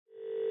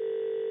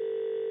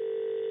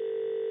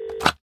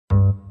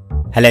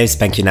Hello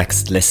Spank You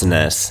Next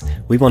listeners.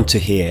 We want to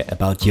hear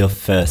about your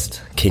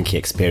first kinky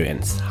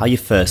experience, how you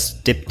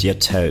first dipped your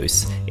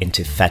toes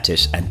into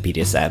fetish and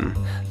BDSM,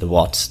 the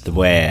what, the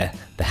where,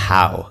 the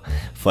how,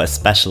 for a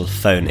special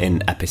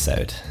phone-in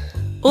episode.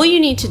 All you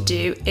need to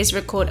do is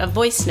record a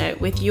voice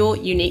note with your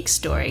unique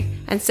story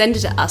and send it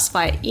to us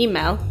via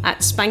email at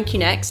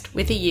spankyonext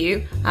with a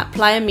U at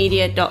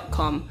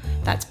playamedia.com.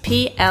 That's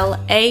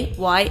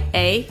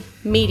PLAYA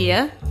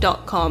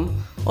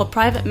media.com, or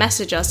private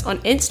message us on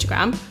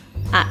Instagram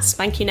at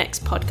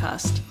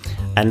SpankYouNextPodcast.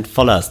 And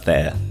follow us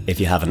there if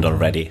you haven't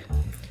already.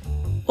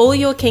 All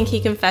your kinky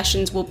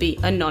confessions will be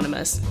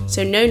anonymous,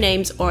 so no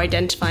names or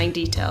identifying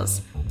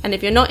details. And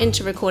if you're not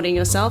into recording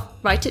yourself,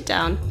 write it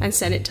down and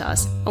send it to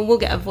us, and we'll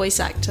get a voice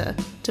actor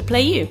to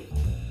play you.